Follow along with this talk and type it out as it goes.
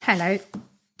Hello. What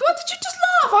did you just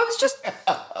laugh? I was just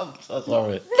I'm so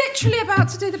sorry. literally about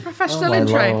to do the professional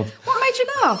intro. Lord. What made you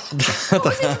laugh? What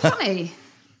was even funny?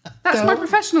 That's my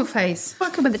professional face.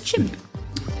 Welcome with a chimp.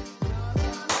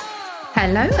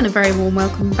 Hello and a very warm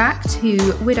welcome back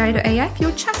to Widowed AF,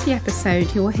 your chatty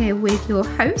episode. You're here with your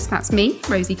host, that's me,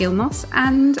 Rosie Gilmoss,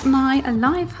 and my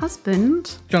alive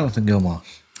husband, Jonathan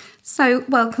Gilmoss. So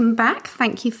welcome back.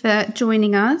 Thank you for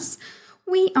joining us.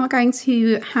 We are going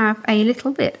to have a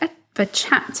little bit of a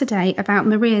chat today about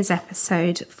Maria's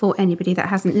episode. For anybody that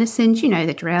hasn't listened, you know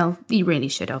the drill. You really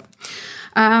should have.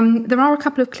 There are a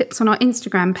couple of clips on our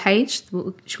Instagram page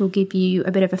which will give you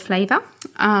a bit of a flavour.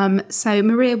 So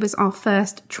Maria was our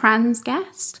first trans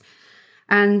guest,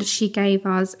 and she gave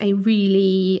us a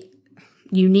really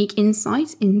unique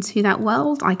insight into that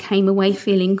world. I came away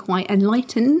feeling quite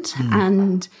enlightened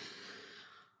and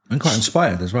quite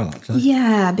inspired as well, actually.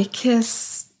 Yeah,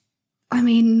 because, I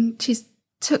mean, she's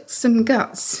took some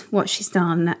guts, what she's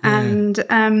done. Yeah.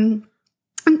 And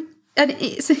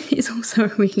it's also a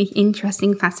really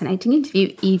interesting, fascinating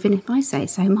interview, even if I say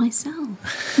so myself.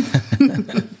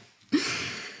 And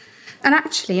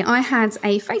actually, I had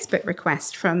a Facebook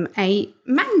request from a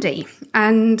Mandy,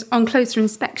 and on closer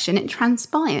inspection, it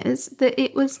transpires that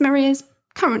it was Maria's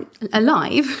current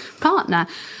alive partner.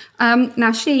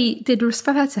 Now, she did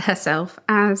refer to herself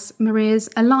as Maria's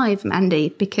alive Mandy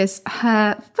because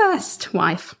her first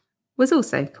wife was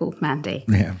also called Mandy.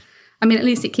 Yeah. I mean, at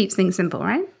least it keeps things simple,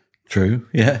 right? True,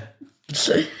 yeah.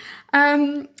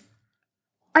 And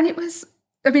it was,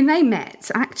 I mean, they met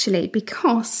actually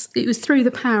because it was through the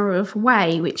power of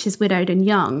Way, which is widowed and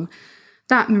young,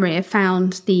 that Maria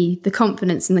found the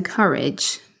confidence and the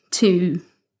courage to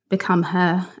become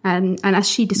her, and as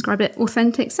she described it,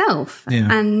 authentic self. Yeah.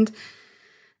 And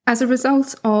as a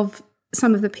result of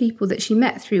some of the people that she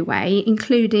met through Way,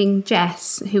 including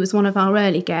Jess, who was one of our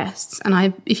early guests,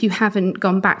 and if you haven't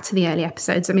gone back to the early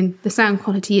episodes, I mean, the sound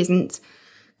quality isn't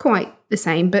quite the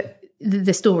same, but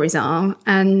the stories are.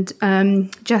 And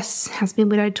Jess has been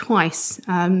widowed twice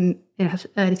in her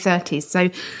early 30s, so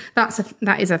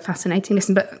that is a fascinating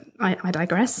listen, but I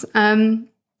digress.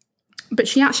 But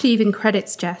she actually even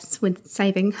credits Jess with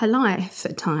saving her life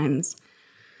at times.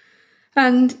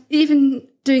 And even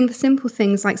doing the simple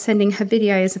things like sending her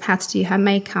videos of how to do her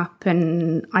makeup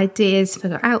and ideas for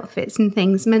her outfits and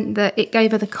things meant that it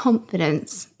gave her the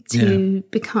confidence to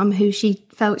become who she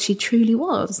felt she truly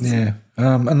was. Yeah,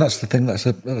 and that's the thing, that's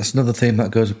another theme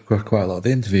that goes across quite a lot of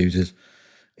the interviews is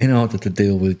in order to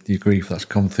deal with your grief that's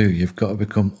come through, you've got to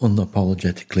become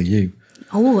unapologetically you.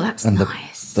 Oh, that's and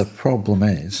nice. The problem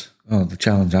is, the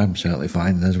challenge I'm certainly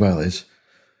finding as well is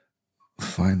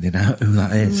finding out who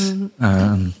that is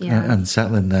and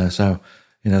settling there. So,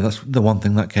 you know, that's the one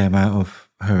thing that came out of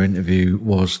her interview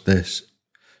was this.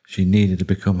 She needed to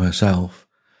become herself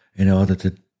in order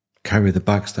to carry the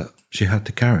bags that she had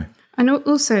to carry. And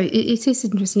also, it is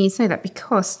interesting you say that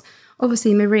because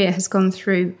obviously Maria has gone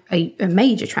through a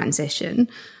major transition,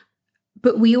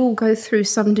 but we all go through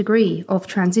some degree of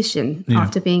transition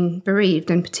after being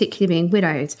bereaved and particularly being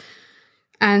widowed.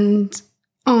 And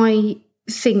I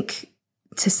think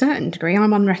to a certain degree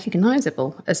I'm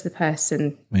unrecognisable as the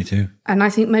person. Me too. And I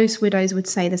think most widows would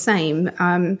say the same.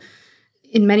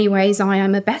 In many ways, I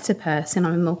am a better person.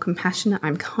 I'm more compassionate.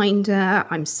 I'm kinder.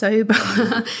 I'm sober.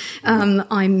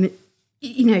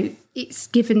 It's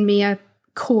given me a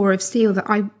core of steel that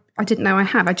I didn't know I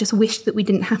have. I just wished that we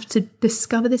didn't have to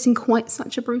discover this in quite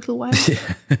such a brutal way.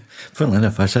 Yeah. Funnily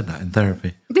enough, I said that in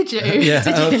therapy. Did you? Yeah,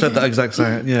 I said that exact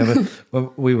same. Yeah,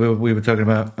 but we were talking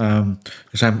about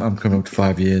because I'm coming up to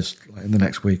 5 years in the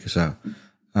next week or so,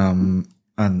 and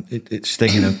it's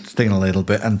stinging a little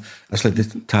bit. And actually,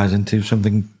 this ties into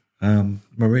something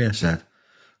Maria said,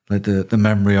 like the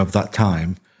memory of that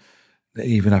time, that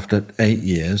even after 8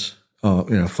 years. Or,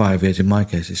 5 years in my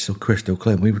case, it's still crystal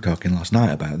clear. We were talking last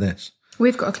night about this.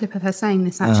 We've got a clip of her saying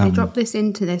this, actually. Drop this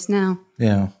into this now.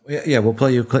 Yeah, we'll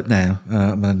play you a clip now.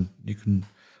 And then you can,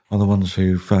 all the ones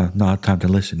who've not had time to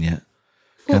listen yet.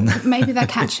 Well, maybe they're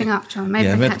catching up, John.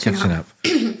 Maybe they're catching up.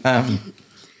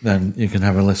 Then you can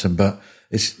have a listen. But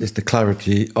it's the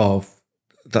clarity of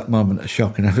that moment of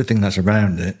shock and everything that's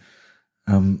around it.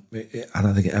 I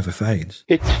don't think it ever fades.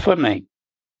 It's funny.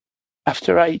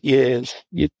 After 8 years,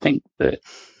 you'd think that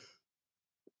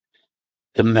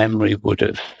the memory would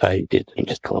have faded a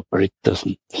little, but it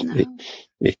doesn't. No.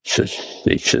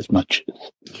 It's as much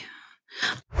as.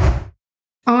 Yeah.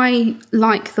 I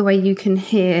like the way you can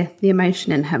hear the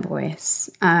emotion in her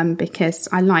voice because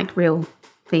I like real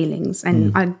feelings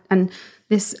and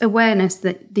this awareness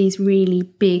that these really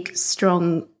big,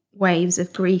 strong waves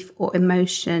of grief or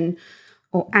emotion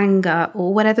or anger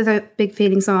or whatever the big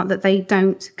feelings are, that they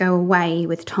don't go away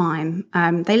with time.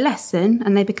 They lessen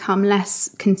and they become less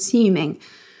consuming.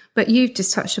 But you've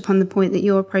just touched upon the point that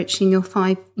you're approaching your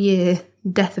 5-year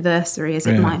death anniversary, as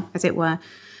it were.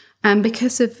 And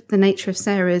because of the nature of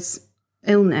Sarah's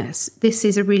illness, this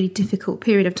is a really difficult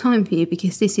period of time for you,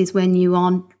 because this is when you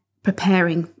are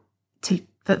preparing to,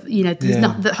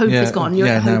 the hope is gone. You're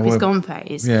at the hope is gone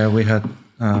phase. Yeah, we had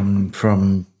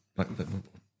from like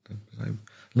I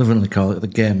lovingly call it the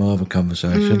game over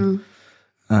conversation.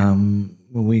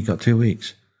 We got 2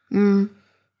 weeks.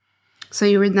 So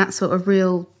you're in that sort of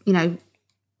real,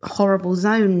 horrible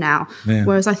zone now. Yeah.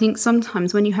 Whereas I think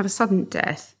sometimes when you have a sudden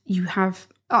death,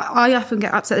 I often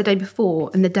get upset the day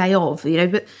before and the day of,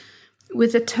 but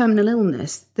with a terminal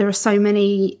illness, there are so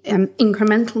many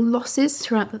incremental losses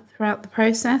throughout the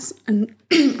process. And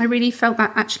I really felt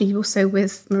that actually also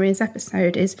with Maria's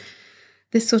episode, is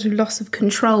this sort of loss of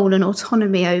control and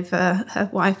autonomy over her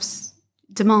wife's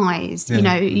demise.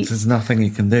 Yeah, there's nothing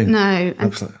you can do. No.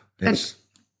 Absolutely.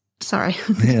 Sorry.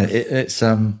 Yeah, it's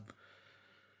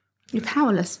you're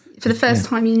powerless for the first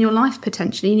time in your life,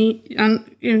 potentially. And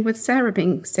with Sarah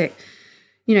being sick,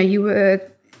 you were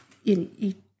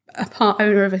a part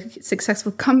owner of a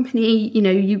successful company.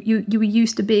 You were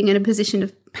used to being in a position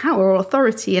of power or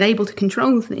authority and able to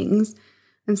control things.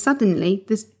 And suddenly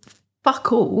there's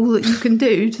fuck all that you can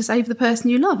do to save the person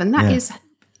you love. And that is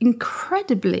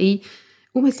incredibly,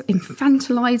 almost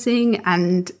infantilizing,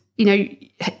 and,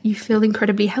 you feel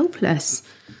incredibly helpless.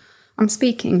 I'm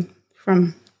speaking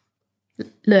from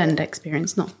learned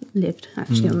experience, not lived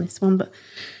actually on this one, but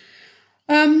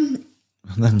then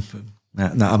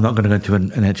no, I'm not going to go into an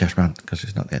NHS rant, because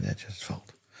it's not the NHS's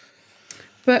fault.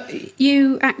 But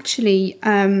you actually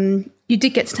you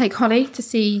did get to take Holly to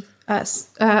see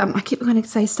I keep going to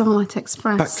say Starlight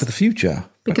Express. Back to the Future.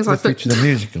 Because Back to the Future, the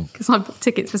musical. Because I booked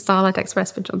tickets for Starlight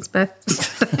Express for John's birthday.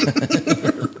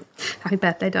 Happy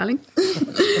birthday, darling.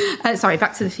 Sorry,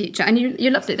 Back to the Future. And you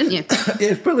loved it, didn't you?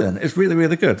 Yeah, it's brilliant. It's really,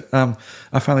 really good. I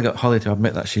finally got Holly to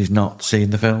admit that she's not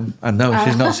seen the film. I know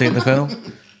she's not seen the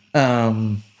film.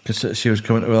 Because she was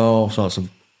coming with all sorts of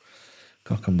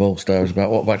cock and bull stories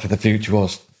about what Back to the Future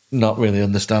was, not really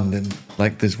understanding.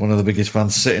 Like, there's one of the biggest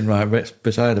fans sitting right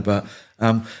beside her. But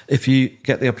if you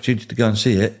get the opportunity to go and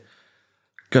see it,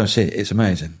 go and see it. It's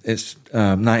amazing. It's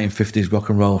 1950s rock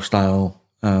and roll style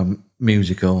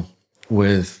musical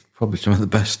with probably some of the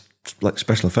best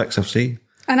special effects I've seen.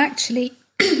 And actually,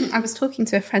 I was talking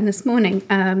to a friend this morning.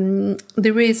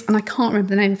 There is, and I can't remember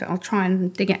the name of it, I'll try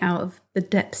and dig it out of the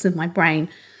depths of my brain.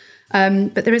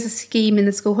 But there is a scheme in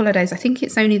the school holidays, I think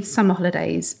it's only the summer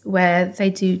holidays, where they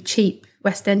do cheap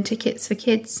West End tickets for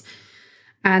kids.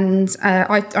 And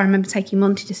I remember taking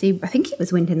Monty to see, I think it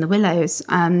was Wind in the Willows.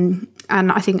 And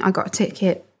I think I got a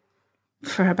ticket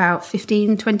for about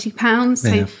 £15, £20.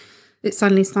 So it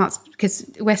suddenly starts, because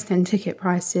West End ticket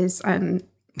prices,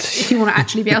 if you want to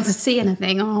actually be able to see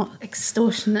anything, are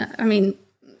extortionate. I mean,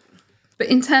 but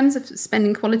in terms of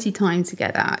spending quality time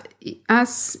together,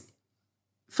 as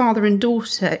father and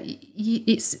daughter,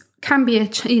 it can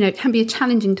be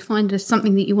challenging to find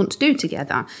something that you want to do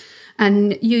together.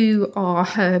 And you are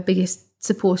her biggest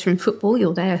supporter in football.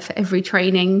 You're there for every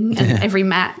training and every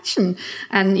match, and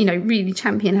really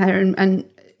champion her, and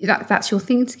that's your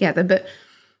thing together. But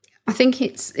I think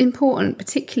it's important,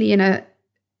 particularly in a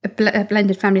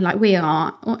blended family like we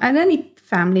are, and any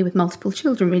family with multiple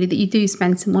children, really, that you do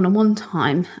spend some one-on-one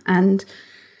time. And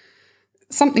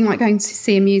something like going to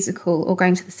see a musical or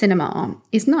going to the cinema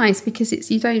is nice, because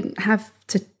you don't have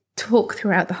to talk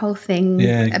throughout the whole thing.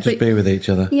 Yeah, you can just be with each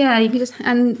other. Yeah, you can just,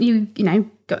 and you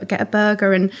got to get a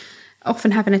burger, and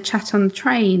often having a chat on the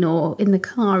train or in the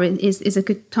car is a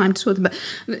good time to talk to them.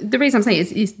 But the reason I'm saying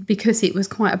is because it was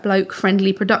quite a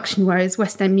bloke-friendly production, whereas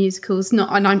West End musicals, not,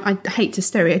 and I hate to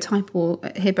stereotype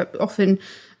here, but often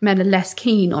men are less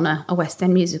keen on a West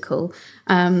End musical.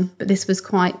 But this was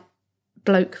quite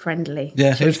bloke-friendly.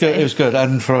 Yeah, it was good. It was good,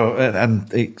 and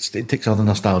it ticks all the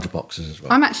nostalgia boxes as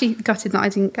well. I'm actually gutted that I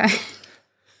didn't go.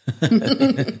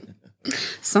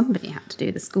 Somebody had to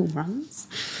do the school runs.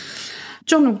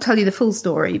 John will tell you the full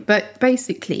story, but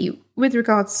basically, with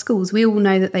regards to schools, we all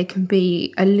know that they can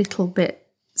be a little bit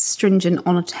stringent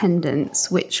on attendance,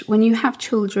 which when you have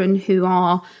children who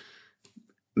are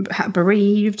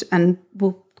bereaved and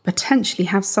will potentially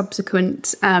have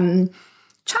subsequent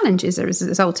challenges as a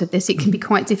result of this, it can be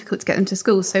quite difficult to get them to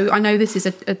school. So I know this is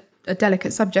a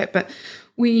delicate subject, but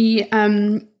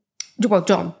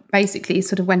John basically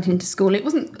sort of went into school. It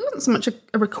wasn't so much a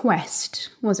request,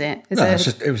 was it? No,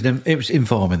 it was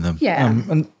informing them. Yeah,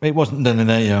 and it wasn't done in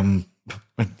a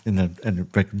in a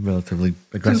relatively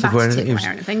aggressive way.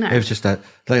 It was just that,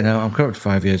 I'm coming up to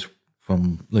 5 years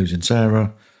from losing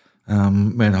Sarah.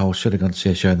 Me and Hole should have gone to see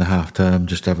a show in the half term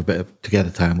just to have a bit of together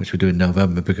time, which we do in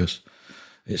November because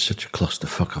it's such a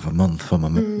clusterfuck of a month for my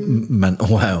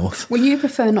mental health. Well, you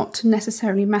prefer not to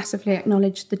necessarily massively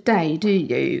acknowledge the day, do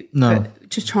you? No.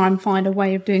 But to try and find a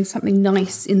way of doing something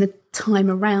nice in the time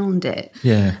around it.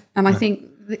 Yeah. And I think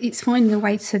it's finding a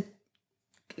way to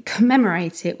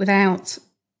commemorate it without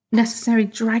necessarily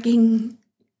dragging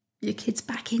your kids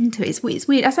back into it. It's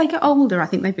weird. As they get older, I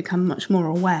think they become much more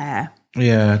aware.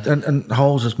 Yeah, and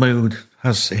Holes' mood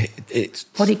has it's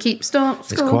body keep stop.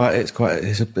 It's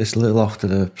a little off to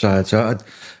the side. So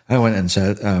I went and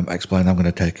said, explained I'm going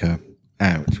to take her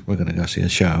out. We're going to go see a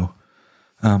show,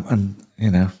 and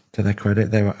to their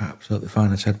credit, they were absolutely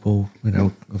fine. I said, well,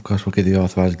 of course we'll give you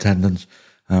authorised attendance,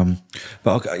 but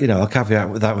I'll caveat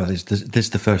with that. This is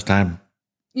the first time.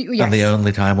 Yes. And the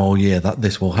only time all year that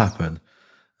this will happen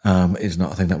is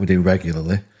not a thing that we do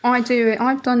regularly. I do it.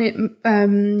 I've done it.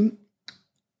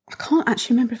 I can't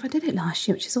actually remember if I did it last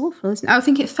year, which is awful, isn't it? I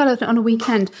think it fell on a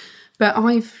weekend, but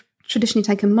I've traditionally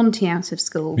taken Monty out of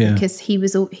school because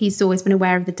he's always been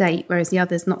aware of the date, whereas the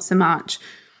others not so much.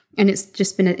 And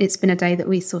it's been a day that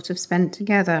we sort of spent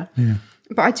together. Yeah.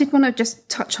 But I did want to just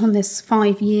touch on this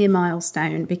 5-year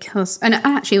milestone and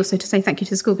actually also to say thank you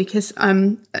to the school because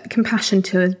compassion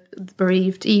to the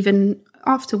bereaved, even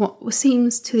after what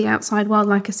seems to the outside world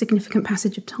like a significant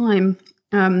passage of time.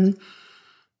 And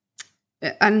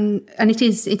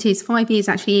it is 5 years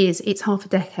actually it's half a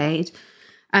decade.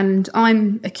 And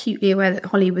I'm acutely aware that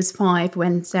Holly was 5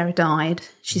 when Sarah died.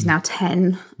 She's now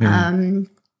 10. Yeah.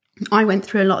 I went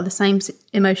through a lot of the same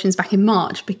emotions back in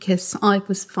March because I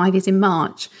was 5 years in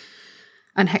March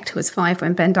and Hector was 5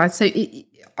 when Ben died. So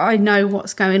I know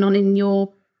what's going on in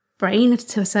your brain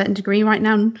to a certain degree right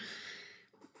now.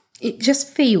 It just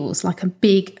feels like a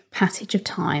big passage of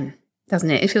time,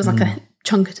 doesn't it? It feels like a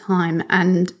chunk of time,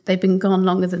 and they've been gone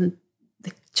longer than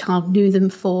the child knew them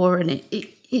for, and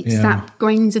it's that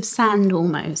grains of sand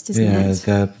almost, isn't it?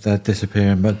 Yeah, they're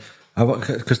disappearing. But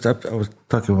because I was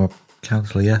talking with my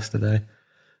counsellor yesterday,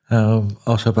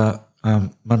 also about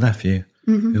my nephew,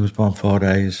 who was born 4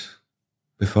 days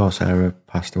before Sarah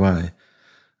passed away,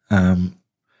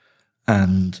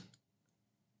 and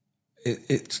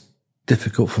it's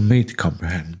difficult for me to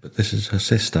comprehend. But this is her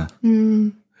sister,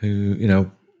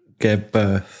 who gave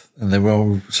birth, and they were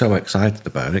all so excited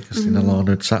about it because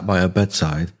Lorna had sat by her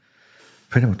bedside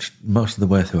pretty much most of the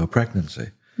way through her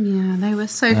pregnancy. Yeah, they were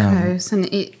so close, and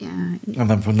and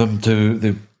then from them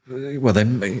to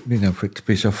for it to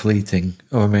be so fleeting.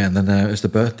 And then as the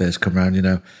birthdays come around,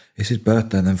 it's his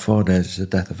birthday, and then 4 days is the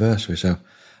death anniversary. So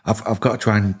I've got to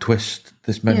try and twist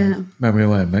this memory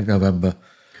away and make November.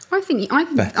 I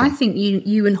think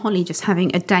you and Holly just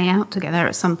having a day out together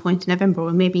at some point in November,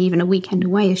 or maybe even a weekend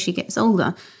away as she gets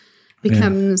older,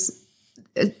 becomes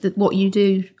what you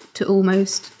do to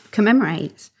almost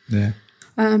commemorate. Yeah.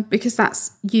 Because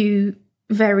that's you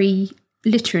very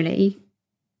literally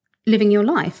living your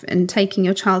life and taking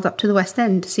your child up to the West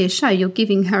End to see a show. You're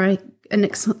giving her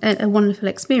a wonderful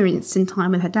experience in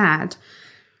time with her dad,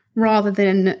 rather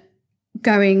than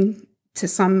going to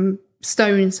some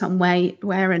stone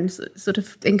somewhere and sort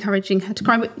of encouraging her to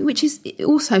cry, which is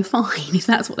also fine if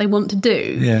that's what they want to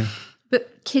do. Yeah.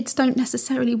 But kids don't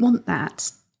necessarily want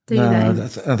that, do they?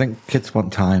 I think kids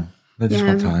want time. They just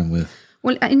want time with.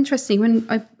 Well, interesting.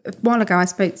 A while ago I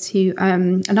spoke to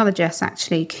another Jess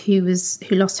actually who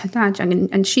lost her dad young,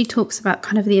 and she talks about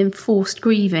kind of the enforced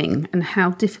grieving and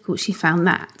how difficult she found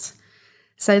that.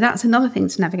 So that's another thing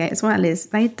to navigate as well, is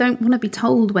they don't want to be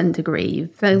told when to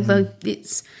grieve. Though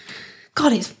it's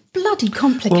bloody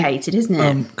complicated, isn't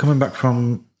it? Coming back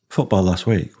from football last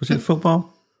week, was it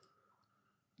football?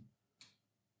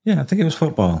 Yeah, I think it was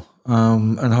football.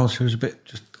 And she was a bit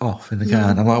just off in the car,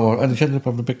 and she ended up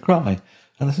having a big cry.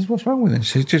 And I said, "What's wrong with her?"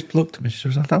 She just looked at me. She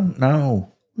was, "I don't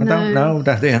know,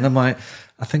 Daddy." And I'm like,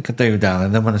 "I think I do, darling."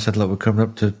 And then when I said, "Look, we're coming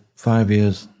up to 5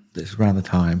 years. It's around the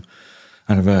time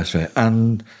anniversary,"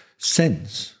 and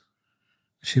since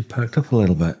she perked up a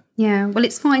little bit. Yeah, well,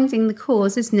 it's finding the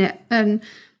cause, isn't it? And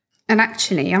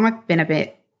actually, I've been a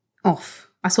bit off.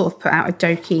 I sort of put out a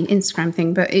jokey Instagram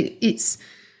thing, but it's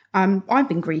I've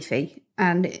been griefy,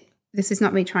 and this is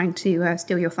not me trying to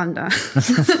steal your thunder.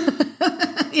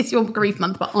 It's your grief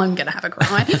month, but I'm going to have a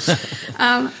cry.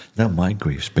 No, my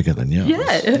grief's bigger than yours.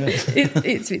 Yeah.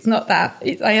 It's not that.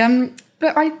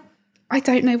 But I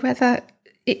don't know whether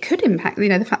it could impact,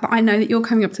 the fact that I know that you're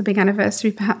coming up to a big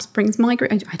anniversary perhaps brings my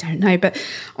grief. I don't know, but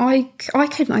I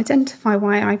couldn't identify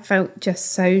why I felt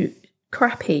just so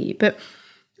crappy. But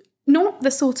not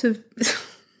the sort of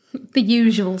the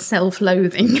usual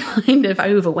self-loathing kind of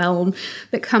overwhelm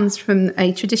that comes from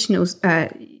a traditional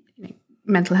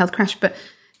mental health crash, but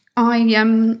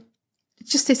I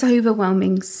just this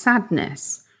overwhelming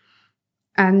sadness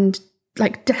and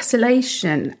like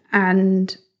desolation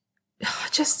and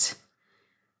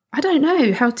I don't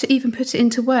know how to even put it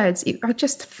into words. I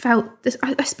just felt this,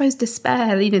 I suppose,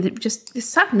 despair, just this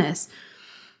sadness.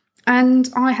 And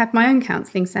I had my own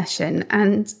counselling session,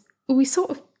 and we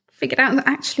sort of figured out that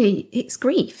actually it's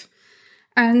grief.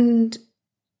 And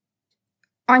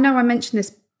I know I mentioned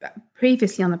this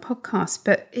previously on the podcast,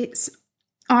 but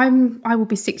I will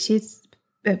be 6 years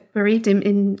bereaved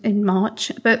in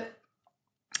March, but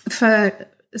for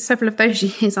several of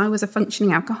those years I was a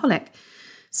functioning alcoholic.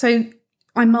 So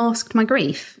I masked my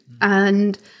grief,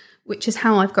 and which is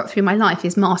how I've got through my life,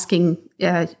 is masking,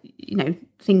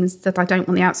 things that I don't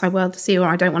want the outside world to see or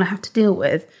I don't want to have to deal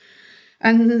with.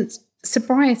 And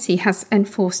sobriety has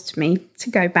enforced me to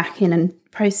go back in and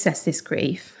process this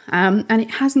grief. And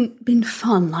it hasn't been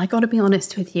fun. I got to be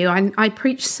honest with you. I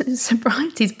preach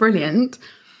sobriety is brilliant,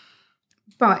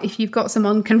 but if you've got some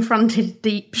unconfronted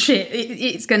deep shit,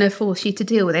 it's going to force you to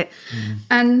deal with it.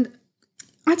 And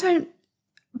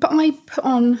But I put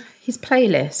on his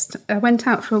playlist. I went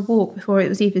out for a walk before it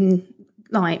was even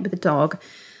light with the dog,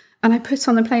 and I put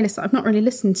on a playlist that I've not really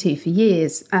listened to for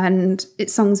years, and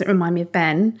it's songs that remind me of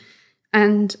Ben.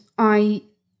 And I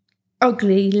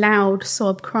ugly, loud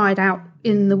sob cried out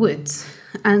in the woods,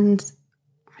 and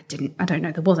I don't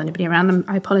know, there was anybody around, and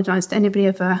I apologise to anybody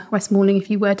of West Malling if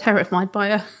you were terrified by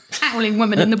a howling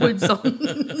woman in the woods on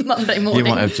Monday morning.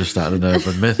 You might have just started an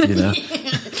urban myth, you know.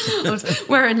 I was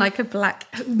wearing like a black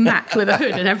Mac with a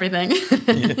hood and everything.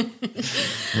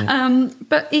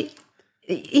 But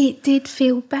it did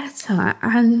feel better,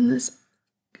 and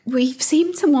we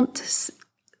seem to want to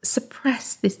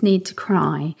suppress this need to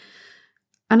cry.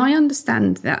 And I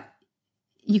understand that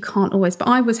you can't always, but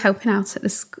I was helping out at the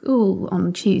school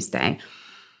on Tuesday,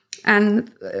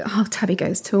 and Tabby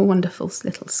goes to a wonderful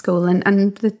little school,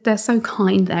 and they're so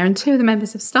kind there, and two of the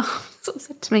members of staff sort of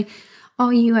said to me,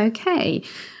 "Are you okay?"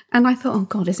 And I thought, oh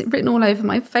God, is it written all over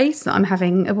my face that I'm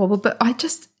having a wobble? But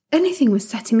anything was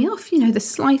setting me off, the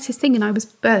slightest thing, and I was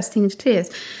bursting into tears.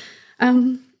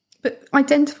 But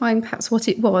identifying perhaps what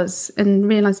it was and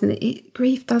realising that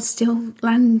grief does still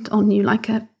land on you like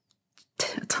a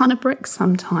ton of bricks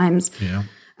sometimes. Yeah.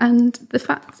 And the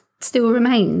fact still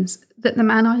remains that the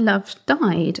man I loved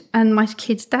died, and my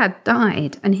kid's dad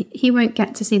died, and he won't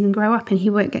get to see them grow up, and he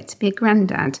won't get to be a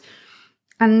granddad.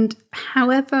 And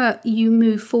however you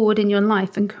move forward in your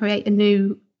life and create a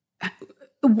new,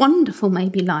 wonderful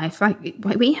maybe life like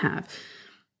we have,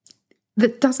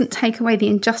 that doesn't take away the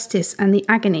injustice and the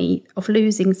agony of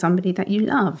losing somebody that you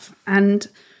love. And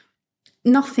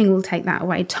nothing will take that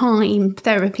away. Time,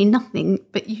 therapy, nothing.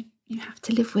 But you have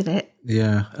to live with it.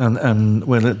 Yeah, and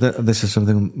well, this is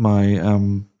something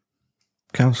my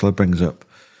counsellor brings up.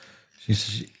 She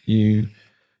says you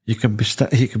can be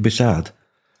sad,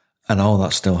 and all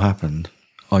that still happened,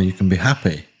 or you can be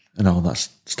happy, and all that's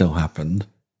still happened.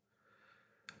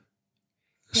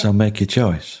 Yeah. So make your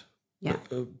choice. Yeah.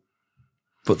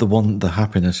 But the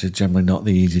happiness is generally not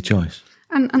the easy choice.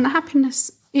 And the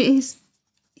happiness is,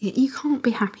 you can't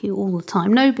be happy all the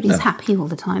time. Nobody's happy all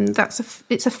the time.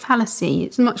 It's a fallacy.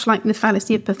 It's much like the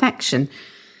fallacy of perfection.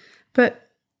 But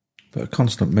a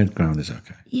constant mid-ground is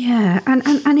okay. Yeah,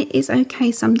 and it is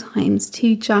okay sometimes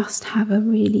to just have a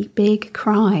really big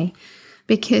cry,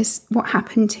 because what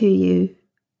happened to you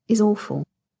is awful.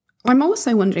 I'm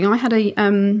also wondering, I had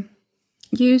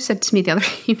you said to me the other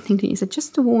evening, you said,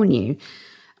 just to warn you,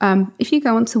 if you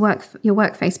go onto your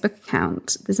work Facebook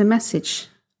account, there's a message,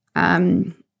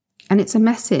 and it's a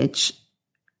message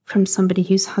from somebody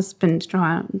whose husband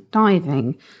drowned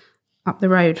diving up the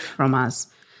road from us.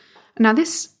 Now the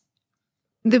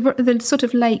sort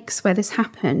of lakes where this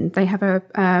happened, they have a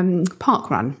park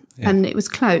run, and it was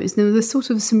closed. There were sort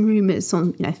of some rumours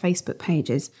on Facebook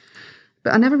pages,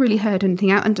 but I never really heard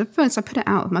anything out. And at first I put it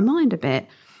out of my mind a bit,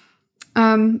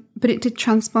 but it did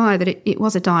transpire that it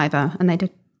was a diver, and they did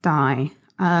die.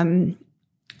 And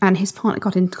his partner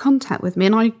got into contact with me,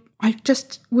 and I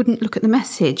just wouldn't look at the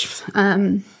message.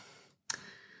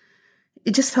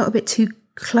 It just felt a bit too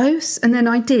close, and then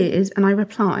I did, and I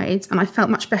replied, and I felt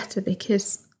much better,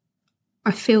 because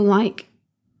I feel like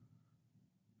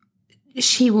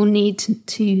she will need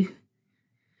to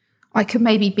I could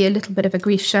maybe be a little bit of a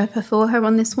grief Sherpa for her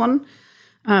on this one,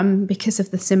 because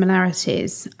of the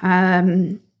similarities,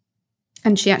 and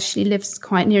she actually lives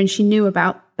quite near, and she knew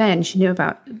about Ben, she knew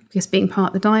about just being part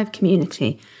of the dive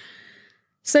community.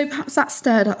 So perhaps that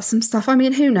stirred up some stuff. I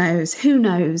mean, who knows? Who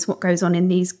knows what goes on in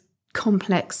these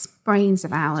complex brains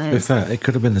of ours? In fact, it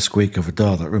could have been the squeak of a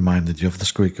door that reminded you of the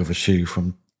squeak of a shoe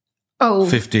from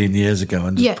 15 years ago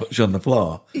and just put you on the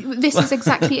floor. This is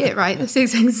exactly it, right? This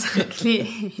is exactly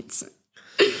it.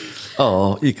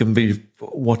 Or you can be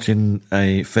watching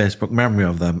a Facebook memory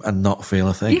of them and not feel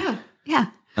a thing. Yeah.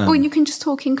 Or you can just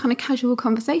talk in kind of casual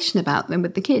conversation about them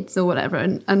with the kids or whatever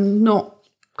and not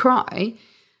cry.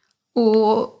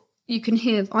 Or I can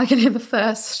hear the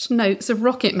first notes of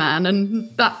Rocket Man,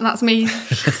 and that's me.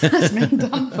 That's me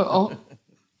done for.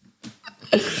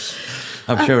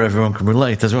 I'm sure everyone can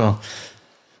relate as well.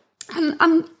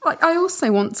 And like, I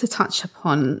also want to touch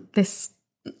upon this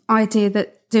idea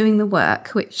that doing the work,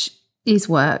 which is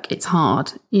work, it's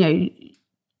hard. You know,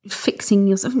 fixing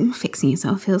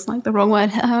yourself feels like the wrong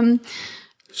word.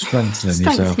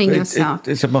 Strengthening yourself.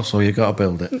 It's a muscle. You've got to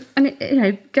build it.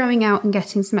 And going out and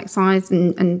getting some exercise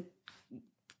and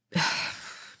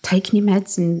taking your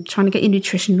meds and trying to get your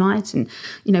nutrition right, and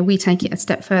we take it a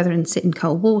step further and sit in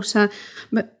cold water.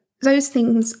 But those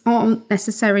things aren't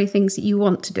necessarily things that you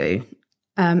want to do,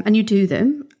 and you do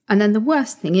them. And then the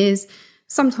worst thing is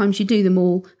sometimes you do them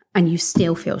all and you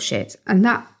still feel shit. And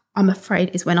that, I'm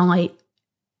afraid, is when I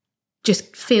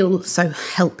just feel so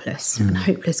helpless and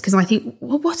hopeless, because I think,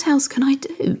 well, what else can I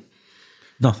do?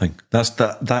 Nothing.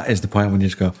 That is the point when you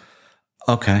just go,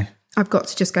 okay, I've got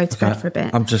to just go to bed for a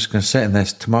bit. I'm just going to sit in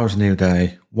this. Tomorrow's a new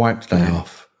day. Wipe the day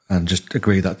off, and just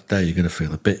agree that today you're going to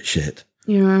feel a bit shit.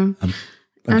 Yeah,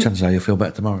 and chances are you'll feel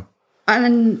better tomorrow.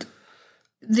 And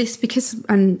this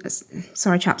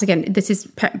sorry, chaps. Again, this is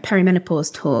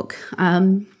perimenopause talk,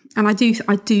 and I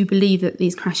do believe that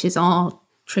these crashes are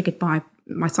triggered by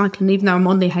my cycle, and even though I'm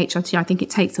on the HRT, I think it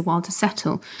takes a while to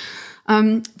settle.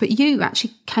 But you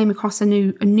actually came across a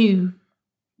new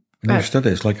study.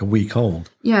 It's like a week old.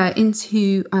 Yeah,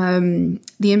 into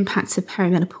the impacts of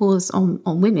perimenopause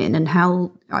on women, and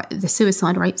how the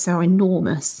suicide rates are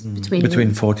enormous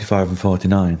between 45 and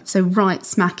 49. So right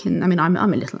smack in. I mean, I'm a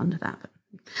little under that,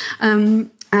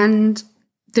 and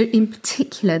in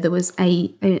particular, there was a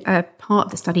part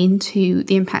of the study into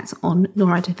the impacts on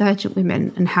neurodivergent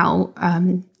women and how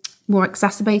more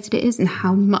exacerbated it is and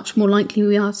how much more likely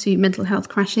we are to mental health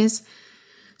crashes.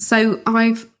 So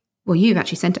you've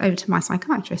actually sent it over to my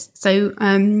psychiatrist. So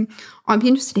I'd be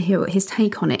interested to hear what his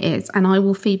take on it is, and I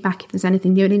will feed back if there's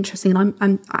anything new and interesting.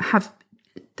 And I have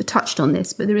touched on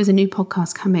this, but there is a new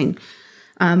podcast coming,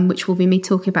 which will be me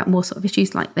talking about more sort of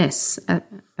issues like this,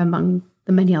 among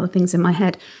the many other things in my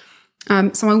head.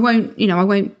 So I won't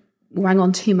wang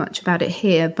on too much about it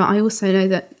here, but I also know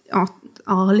that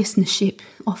our listenership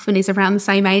often is around the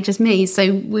same age as me,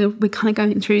 so we're kind of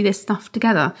going through this stuff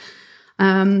together.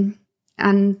 And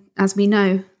as we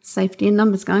know, safety in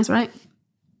numbers, guys, right?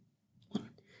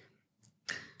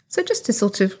 So just to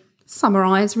sort of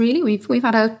summarise, really, we've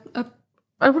had a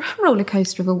roller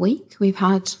coaster of a week. We've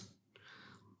had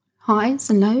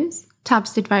highs and lows.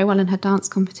 Tabs did very well in her dance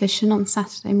competition on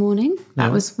Saturday morning.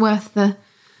 That was worth the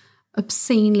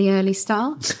obscenely early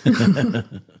start.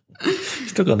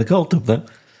 Still got the cold tub though.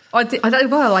 I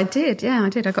did. Yeah, I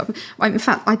did. In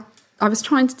fact, I was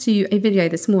trying to do a video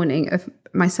this morning of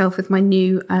myself with my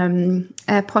new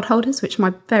AirPod holders, which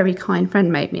my very kind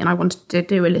friend made me, and I wanted to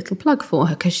do a little plug for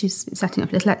her because she's setting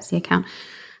up a little Etsy account.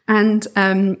 And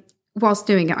whilst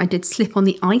doing it, I did slip on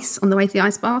the ice on the way to the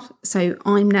ice bath. So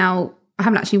I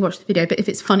haven't actually watched the video, but if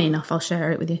it's funny enough, I'll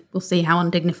share it with you. We'll see how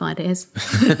undignified it is.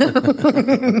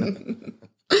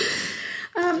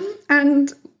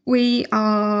 And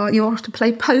you're off to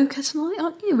play poker tonight,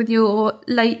 aren't you, with your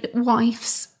late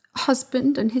wife's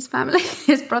husband and his family,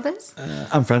 his brothers?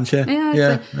 I'm friends,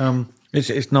 yeah.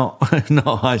 It's not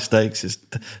high stakes. It's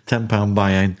 £10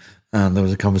 buy-in, and there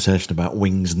was a conversation about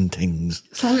wings and tings.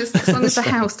 As long as the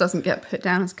house doesn't get put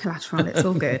down as collateral, it's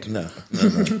all good. No.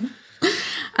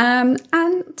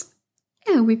 And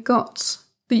we've got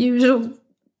the usual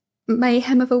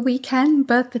mayhem of a weekend,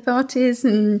 birthday parties,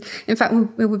 and in fact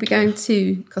we will be going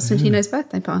to Costantino's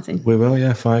birthday party. We will,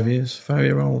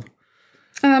 5-year-old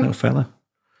little fella.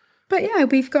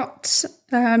 But we've got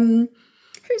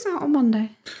who's out on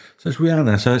Monday? So it's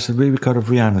Rihanna. So it's a re-record of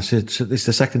Rihanna. So it's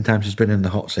the second time she's been in the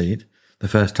hot seat. The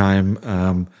first time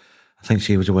I think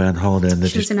she was away on holiday, and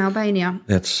she was in Albania.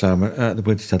 That's the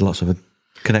British had lots of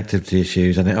connectivity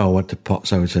issues, and it went to pot,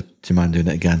 so we said, do you mind doing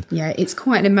it again? Yeah, it's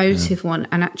quite an emotive one,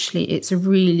 and actually it's a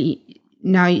really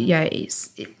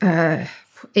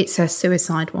it's a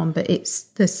suicide one, but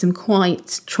there's some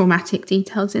quite traumatic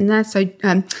details in there. So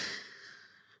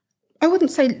I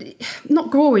wouldn't say not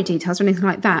gory details or anything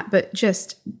like that, but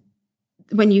just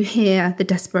when you hear the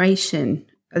desperation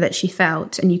that she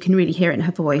felt, and you can really hear it in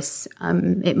her voice.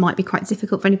 It might be quite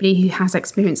difficult for anybody who has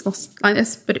experienced loss like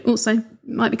this, but it also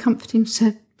might be comforting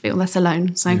to feel less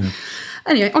alone. So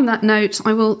anyway, on that note,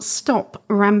 I will stop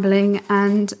rambling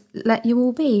and let you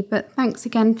all be. But thanks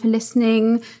again for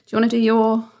listening. Do you want to do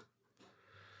your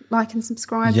like and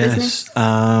subscribe business?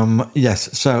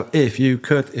 Yes. So if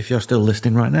you're still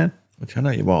listening right now, which I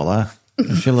know you all are,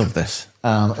 because you love this.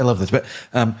 I love this. But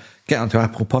get onto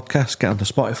Apple Podcasts, get onto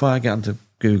Spotify, get onto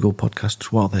Google Podcasts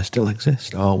while they still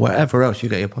exist, or wherever else you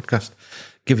get your podcast.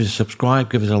 Give us a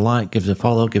subscribe, give us a like, give us a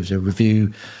follow, give us a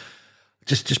review.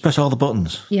 Just press all the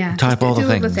buttons. Yeah. Type all the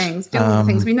things. Do all the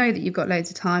things. We know that you've got loads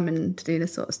of time and to do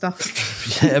this sort of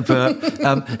stuff. Yeah, but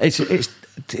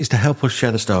it's to help us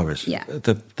share the stories. Yeah.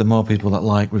 The more people that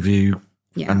like, review,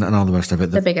 and all the rest of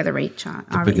it. The bigger the reach.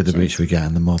 The bigger the reach we get,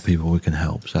 and the more people we can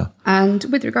help. So. And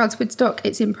with regards to Woodstock,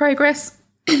 it's in progress.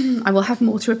 I will have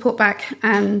more to report back,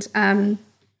 and I'm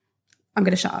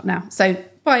going to shut up now. So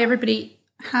bye, everybody.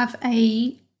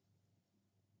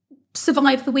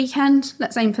 Survive the weekend.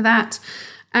 Let's aim for that.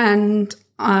 And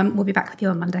we'll be back with you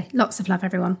on Monday. Lots of love,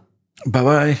 everyone.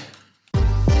 Bye-bye.